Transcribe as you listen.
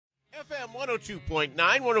FM 102.9,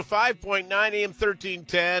 105.9 AM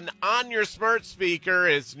 1310 on your smart speaker.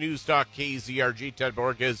 It's Newstalk KZRG. Ted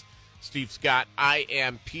Bojorquez, Steve Scott. I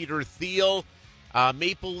am Peter Thiele.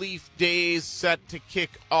 Maple Leaf Days set to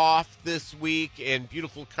kick off this week in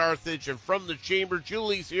beautiful Carthage. And from the chamber,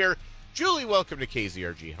 Julie's here. Julie, welcome to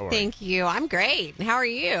KZRG. How are you? Thank you. I'm great. How are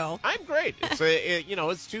you? I'm great. It's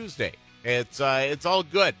it's Tuesday. It's all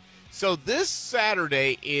good. So this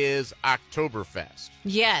Saturday is Oktoberfest.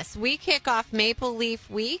 Yes, we kick off Maple Leaf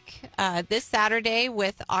Week this Saturday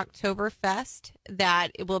with Oktoberfest.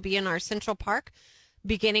 That it will be in our Central Park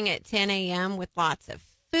beginning at 10 a.m. with lots of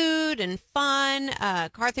food and fun.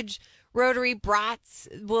 Carthage Rotary Brats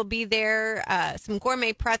will be there, some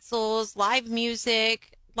gourmet pretzels, live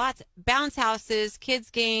music, lots of bounce houses, kids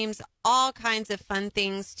games, all kinds of fun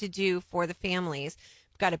things to do for the families.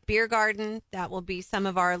 Got a beer garden that will be some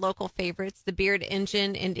of our local favorites, the Beard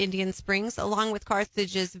Engine in Indian Springs, along with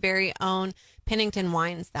Carthage's very own Pennington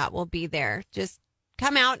Wines that will be there. Just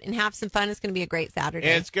come out and have some fun. It's going to be a great Saturday.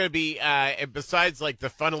 And it's going to be, besides like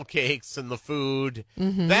the funnel cakes and the food,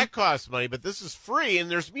 that costs money, but this is free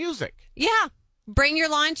and there's music. Yeah. Bring your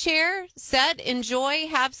lawn chair, set, enjoy,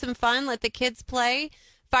 have some fun, let the kids play.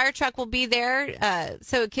 Fire truck will be there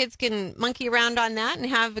so kids can monkey around on that and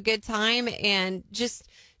have a good time and just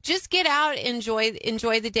get out, enjoy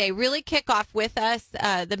the day. Really kick off with us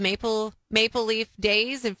the Maple Leaf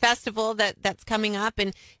Days and Festival that's coming up.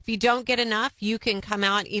 And if you don't get enough, you can come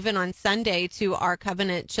out even on Sunday to our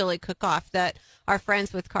Covenant Chili Cook-Off that our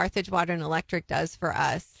friends with Carthage Water and Electric does for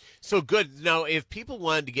us. So good. Now, if people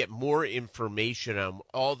wanted to get more information on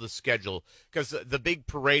all the schedule, because the big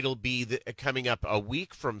parade will be coming up a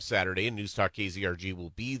week from Saturday, and Newstalk KZRG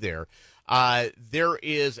will be there. There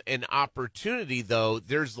is an opportunity, though.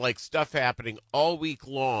 There's like stuff happening all week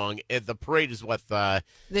long, and the parade is what the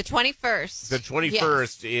 21st. The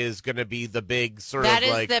 21st is going to be the big sort of like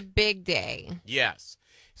that is the big day. Yes.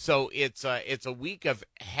 So it's a week of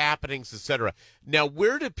happenings, etc. Now,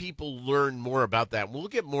 where do people learn more about that? We'll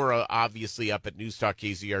get more, obviously, up at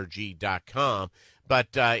newstalkkzrg.com. But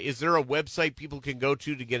is there a website people can go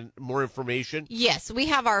to get more information? Yes, we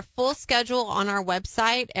have our full schedule on our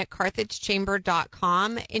website at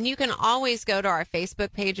carthagechamber.com. And you can always go to our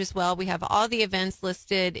Facebook page as well. We have all the events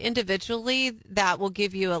listed individually that will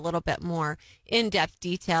give you a little bit more in-depth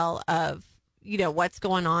detail of, what's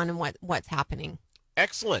going on and what's happening.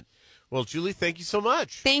 Excellent. Well, Julie, thank you so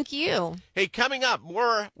much. Thank you. Hey, coming up,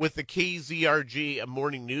 more with the KZRG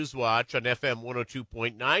Morning News Watch on FM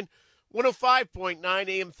 102.9, 105.9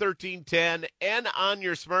 AM 1310, and on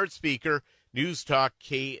your smart speaker, Newstalk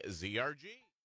KZRG.